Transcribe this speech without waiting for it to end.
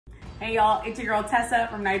Hey y'all, it's your girl Tessa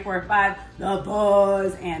from 945 The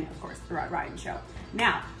Buzz, and of course the Rod Ryan Show.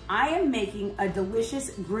 Now, I am making a delicious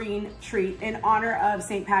green treat in honor of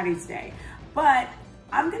St. Patty's Day, but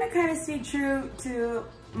I'm gonna kind of stay true to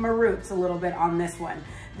my roots a little bit on this one.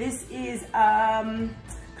 This is kind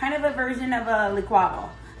of a version of a licuado,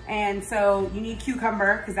 and so you need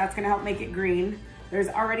cucumber because that's gonna help make it green. There's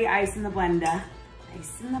already ice in the blender.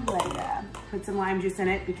 Put some lime juice in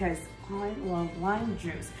it because I love lime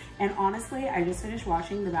juice. And honestly, I just finished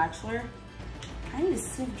watching The Bachelor. I need a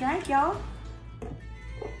sip drink, y'all.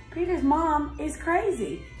 Peter's mom is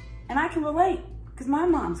crazy. And I can relate because my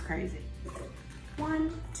mom's crazy.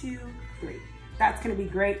 1, 2, 3. That's gonna be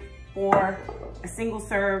great for a single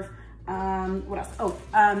serve. What else? Oh,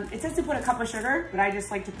 it says to put a cup of sugar, but I just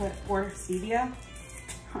like to put 4 stevia.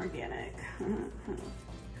 Organic.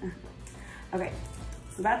 Okay.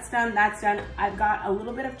 So that's done, that's done. I've got a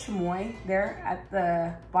little bit of chamoy there at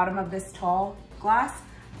the bottom of this tall glass.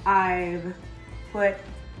 I've put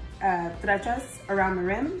trechas around the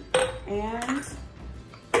rim, and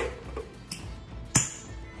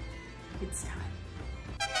it's time.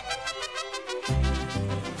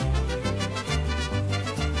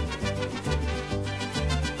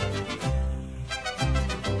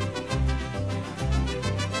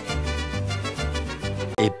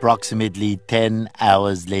 Approximately 10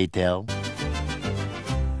 hours later.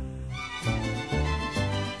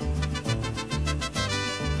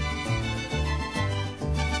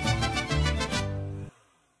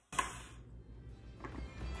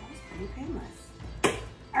 Pretty painless.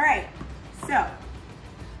 All right, so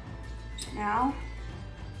now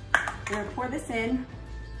we're gonna pour this in.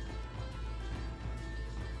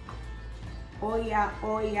 Oh yeah,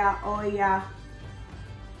 oh yeah, oh yeah.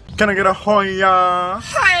 Can I get a hoya?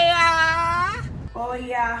 Hiya! Oh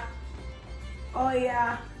yeah, oh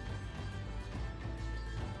yeah.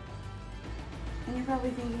 And you're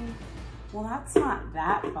probably thinking, well, that's not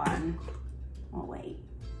that fun. Oh wait.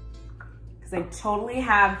 I totally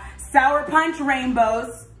have Sour Punch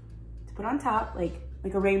rainbows to put on top, like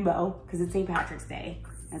a rainbow, because it's St. Patrick's Day.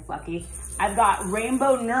 That's lucky. I've got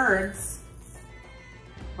rainbow nerds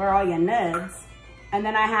for all you nerds. And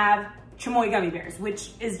then I have chamoy gummy bears,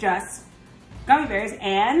 which is just gummy bears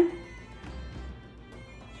and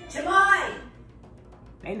chamoy.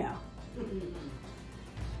 They know.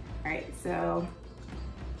 All right, so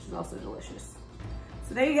she's also delicious.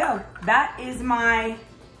 So there you go. That is my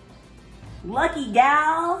lucky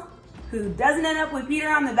gal who doesn't end up with Peter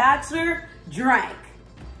on The Bachelor drank.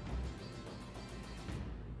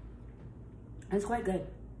 It's quite good.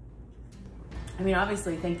 I mean,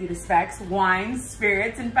 obviously, thank you to Specs, Wines,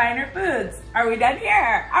 Spirits, and Finer Foods. Are we done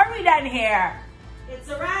here? Are we done here? It's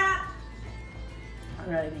a wrap. I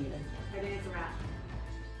really need it.